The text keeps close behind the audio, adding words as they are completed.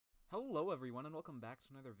Hello everyone and welcome back to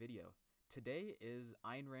another video. Today is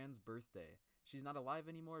Ayn Rand's birthday. She's not alive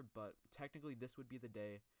anymore, but technically this would be the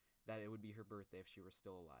day that it would be her birthday if she were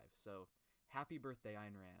still alive. So, happy birthday,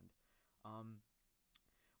 Ayn Rand.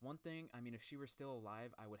 One thing, if she were still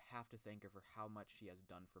alive, I would have to thank her for how much she has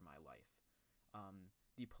done for my life.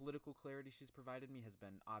 The political clarity she's provided me has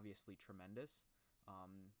been obviously tremendous,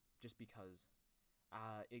 just because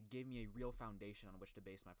it gave me a real foundation on which to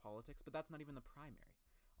base my politics, but that's not even the primary.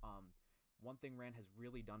 One thing Rand has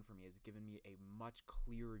really done for me is given me a much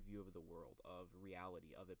clearer view of the world, of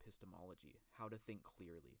reality, of epistemology, how to think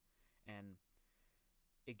clearly. And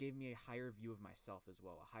it gave me a higher view of myself as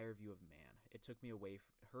well, a higher view of man. It took me away,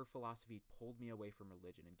 her philosophy pulled me away from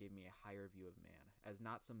religion and gave me a higher view of man, as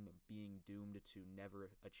not some being doomed to never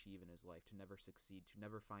achieve in his life, to never succeed, to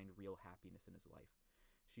never find real happiness in his life.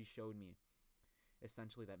 She showed me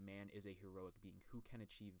essentially that man is a heroic being who can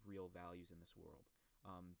achieve real values in this world.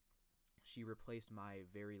 She replaced my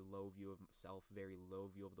very low view of self, very low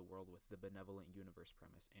view of the world with the benevolent universe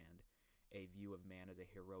premise and a view of man as a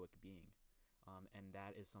heroic being. And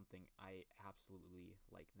that is something I absolutely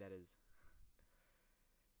like. That is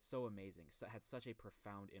so amazing. So, had such a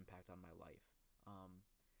profound impact on my life.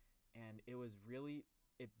 And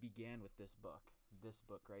it began with this book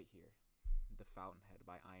right here, The Fountainhead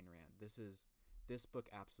by Ayn Rand. This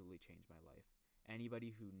book absolutely changed my life.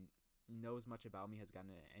 Anybody who knows much about me, has gotten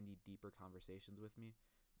into any deeper conversations with me,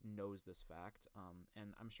 knows this fact.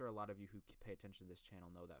 And I'm sure a lot of you who pay attention to this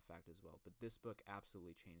channel know that fact as well. But this book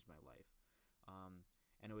absolutely changed my life.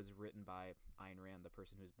 And it was written by Ayn Rand, the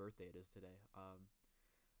person whose birthday it is today.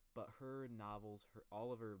 But her novels,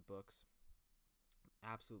 all of her books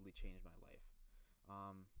absolutely changed my life.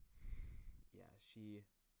 She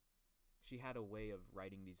had a way of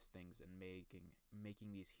writing these things and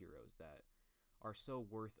making these heroes that are so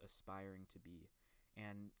worth aspiring to be.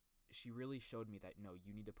 And she really showed me that, no, you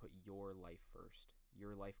need to put your life first.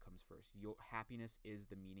 Your life comes first. Your happiness is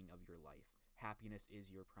the meaning of your life. Happiness is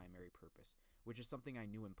your primary purpose, which is something I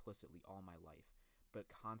knew implicitly all my life. But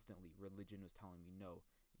constantly, religion was telling me, no,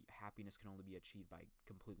 happiness can only be achieved by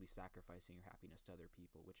completely sacrificing your happiness to other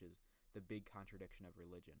people, which is the big contradiction of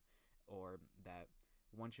religion. Or that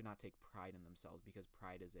one should not take pride in themselves because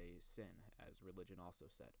pride is a sin, as religion also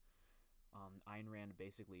said. Ayn Rand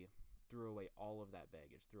basically threw away all of that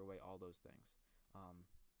baggage, threw away all those things.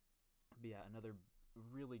 But yeah, another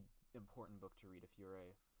really important book to read if you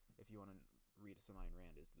want to read some Ayn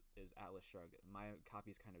Rand is Atlas Shrugged. My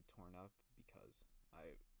copy is kind of torn up because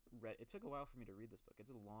it took a while for me to read this book. It's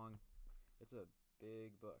a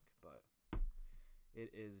big book, but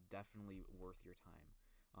it is definitely worth your time.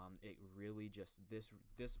 It really just, this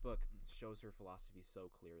book shows her philosophy so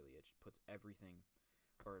clearly. It puts everything,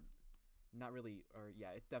 or not really, or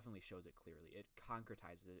yeah, it definitely shows it clearly. It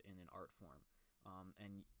concretizes it in an art form,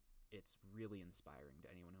 and it's really inspiring to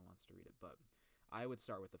anyone who wants to read it. But I would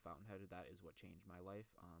start with The Fountainhead. That is what changed my life.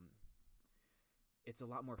 It's a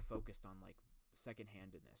lot more focused on like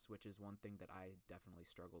second-handedness, which is one thing that I definitely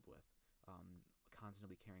struggled with,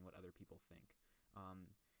 constantly caring what other people think,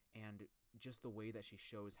 and just the way that she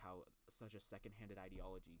shows how such a second-handed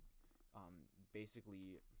ideology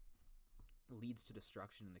basically leads to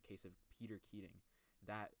destruction in the case of Peter Keating.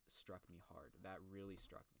 That struck me hard. That really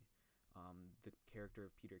struck me. The character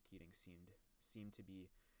of Peter Keating seemed to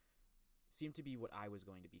be what I was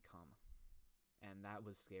going to become, and that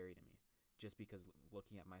was scary to me, just because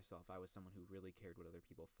looking at myself, I was someone who really cared what other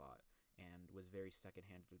people thought and was very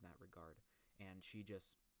second-handed in that regard. And she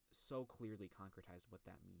just so clearly concretized what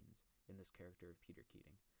that means in this character of Peter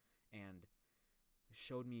Keating, and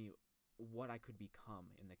showed me what I could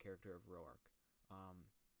become in the character of Roark,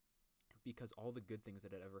 because all the good things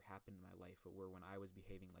that had ever happened in my life were when I was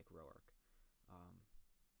behaving like Roark,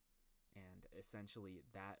 and essentially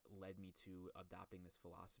that led me to adopting this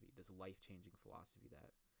philosophy, this life-changing philosophy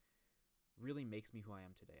that really makes me who I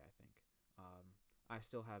am today, I think. I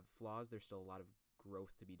still have flaws. There's still a lot of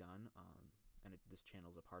growth to be done, and this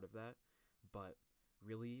channel is a part of that, but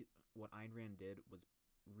really what Ayn Rand did was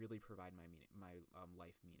really provide my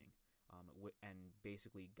life meaning, and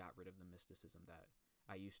basically got rid of the mysticism that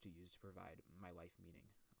I used to use to provide my life meaning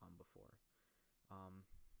before.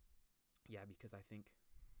 Because I think,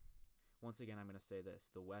 once again, I'm going to say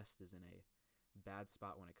this, the West is in a bad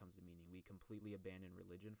spot when it comes to meaning. We completely abandoned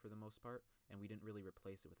religion for the most part, and we didn't really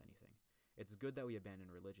replace it with anything. It's good that we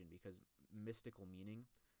abandoned religion, because mystical meaning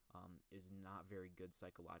is not very good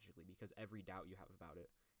psychologically, because every doubt you have about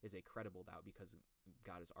it is a credible doubt, because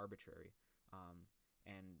God is arbitrary.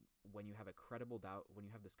 And when you have a credible doubt, when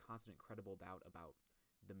you have this constant credible doubt about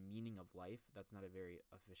the meaning of life, that's not a very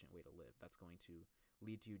efficient way to live. That's going to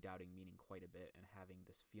lead to you doubting meaning quite a bit and having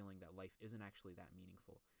this feeling that life isn't actually that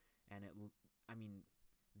meaningful. And I mean,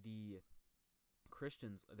 the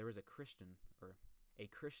Christians, there was a Christian, or a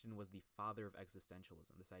Christian was the father of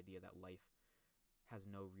existentialism, this idea that life has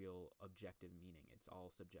no real objective meaning. It's all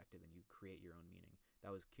subjective and you create your own meaning.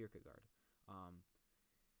 That was Kierkegaard.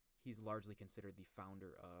 He's largely considered the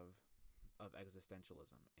founder of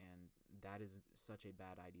existentialism, and that is such a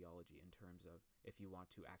bad ideology in terms of if you want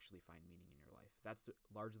to actually find meaning in your life. That's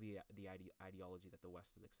largely the ideology that the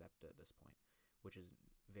West has accepted at this point, which is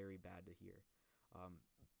very bad to hear.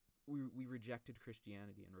 We rejected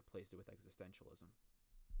Christianity and replaced it with existentialism,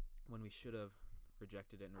 when we should have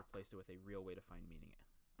rejected it and replaced it with a real way to find meaning.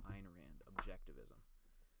 Ayn Rand, objectivism,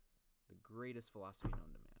 the greatest philosophy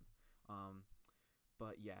known to man.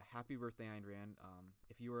 But yeah, happy birthday, Ayn Rand.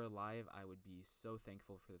 If you were alive, I would be so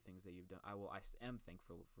thankful for the things that you've done. I am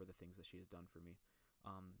thankful for the things that she has done for me.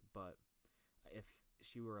 But if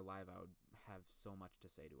she were alive, I would have so much to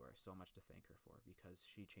say to her, so much to thank her for, because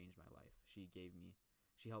she changed my life. She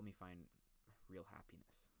helped me find real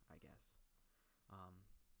happiness, I guess.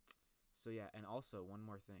 So yeah, and also one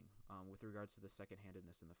more thing, with regards to the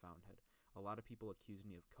second-handedness in the Fountainhead, a lot of people accused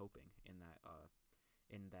me of coping in that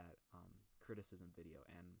criticism video,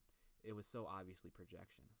 and it was so obviously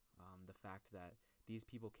projection. The fact that these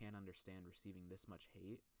people can't understand receiving this much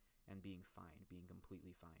hate and being fine, being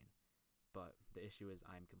completely fine. But the issue is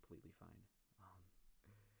I'm completely fine.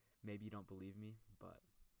 Maybe you don't believe me, but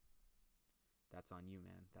that's on you,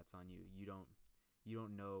 man. That's on you. You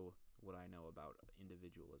don't know what I know about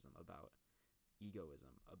individualism, about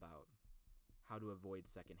egoism, about how to avoid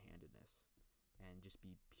second-handedness and just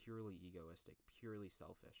be purely egoistic, purely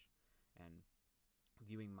selfish, and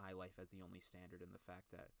viewing my life as the only standard, and the fact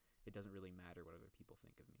that it doesn't really matter what other people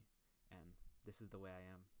think of me. And this is the way I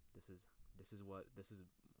am. This is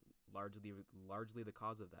largely the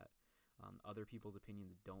cause of that. Other people's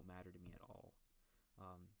opinions don't matter to me at all.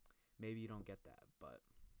 Maybe you don't get that, but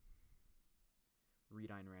read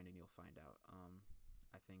Ayn Rand and you'll find out.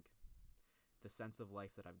 I think the sense of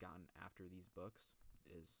life that I've gotten after these books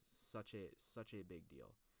is such a big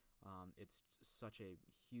deal. It's such a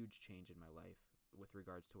huge change in my life with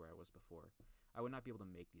regards to where I was before. I would not be able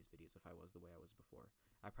to make these videos if I was the way I was before.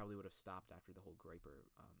 I probably would have stopped after the whole Griper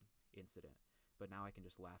incident, but now I can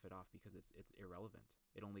just laugh it off because it's irrelevant.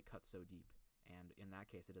 It only cuts so deep, and in that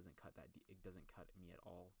case, it doesn't cut it doesn't cut me at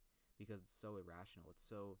all, because it's so irrational. It's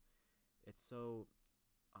so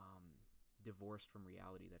divorced from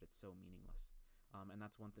reality that it's so meaningless. And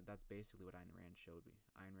that's one thing. That's basically what Ayn Rand showed me.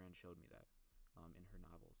 Ayn Rand showed me that in her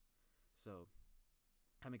novels. So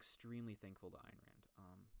I'm extremely thankful to Ayn Rand.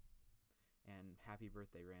 And happy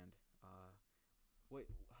birthday, Rand. Wait,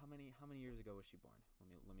 how many years ago was she born?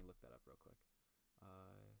 Let me look that up real quick.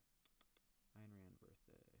 Ayn Rand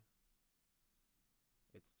birthday.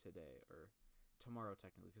 It's today, or tomorrow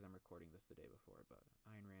technically, because I'm recording this the day before. But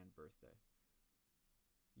Ayn Rand birthday.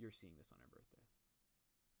 You're seeing this on her birthday.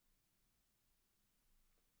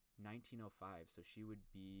 1905, so she would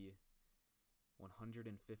be 115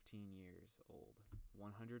 years old.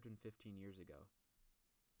 115 years ago,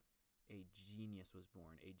 a genius was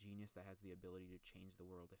born, a genius that has the ability to change the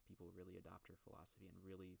world if people really adopt her philosophy and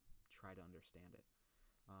really try to understand it.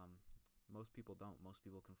 Most people don't. Most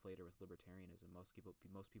people conflate her with libertarianism. Most people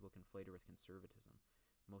conflate her with conservatism.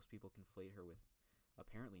 Most people conflate her with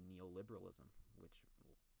apparently neoliberalism, which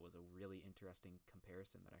was a really interesting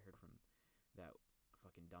comparison that I heard from that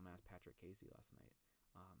fucking dumbass Patrick Casey last night,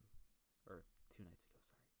 or 2 nights ago,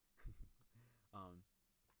 sorry.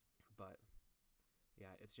 But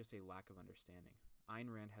yeah, it's just a lack of understanding. Ayn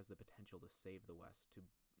Rand has the potential to save the West, to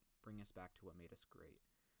bring us back to what made us great,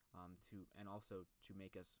 and also to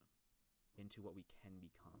make us into what we can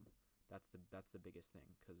become. That's the biggest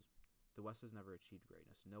thing, because the West has never achieved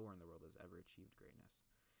greatness. Nowhere in the world has ever achieved greatness.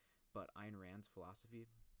 But Ayn Rand's philosophy,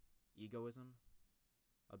 egoism,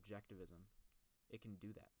 objectivism, it can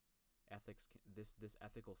do that. Ethics, this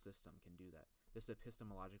ethical system can do that. This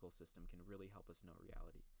epistemological system can really help us know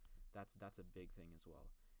reality. That's a big thing as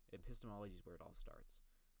well. Epistemology is where it all starts,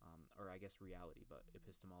 or I guess reality. But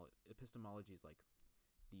epistemology is like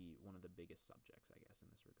one of the biggest subjects, I guess,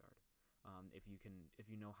 in this regard. If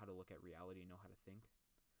you know how to look at reality and know how to think,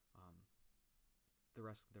 the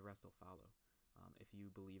rest will follow. If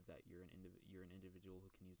you believe that you're an individual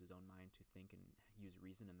who can use his own mind to think and use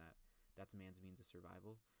reason, and that's man's means of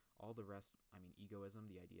survival, all the rest, I mean, egoism,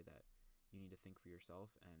 the idea that you need to think for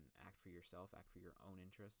yourself and act for yourself, act for your own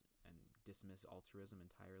interest, and dismiss altruism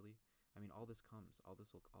entirely. I mean, all this will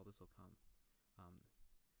come.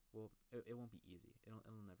 Well, it won't be easy. It'll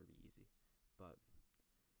never be easy. But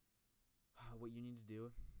what you need to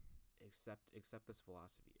do, accept this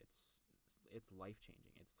philosophy. It's life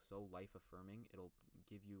changing. It's so life affirming. It'll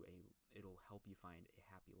help you find a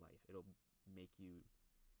happy life. It'll make you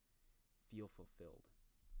feel fulfilled.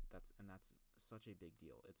 That's such a big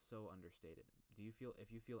deal. It's so understated. If you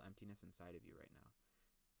feel emptiness inside of you right now,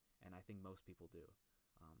 and I think most people do,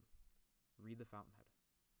 read The Fountainhead.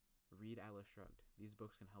 Read Atlas Shrugged. These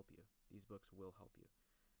books can help you. These books will help you.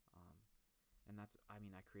 And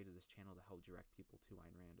I created this channel to help direct people to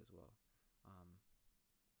Ayn Rand as well.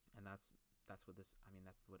 And that's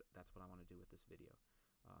what I want to do with this video.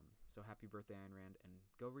 So happy birthday, Ayn Rand, and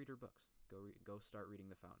go read her books. Go start reading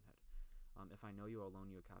The Fountainhead. If I know you, I'll loan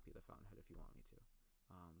you a copy of The Fountainhead if you want me to.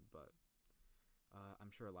 But I'm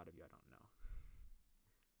sure a lot of you I don't know.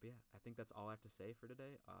 But yeah, I think that's all I have to say for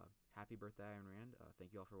today. Happy birthday, Ayn Rand.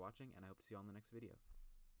 Thank you all for watching, and I hope to see you all in the next video.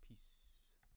 Peace.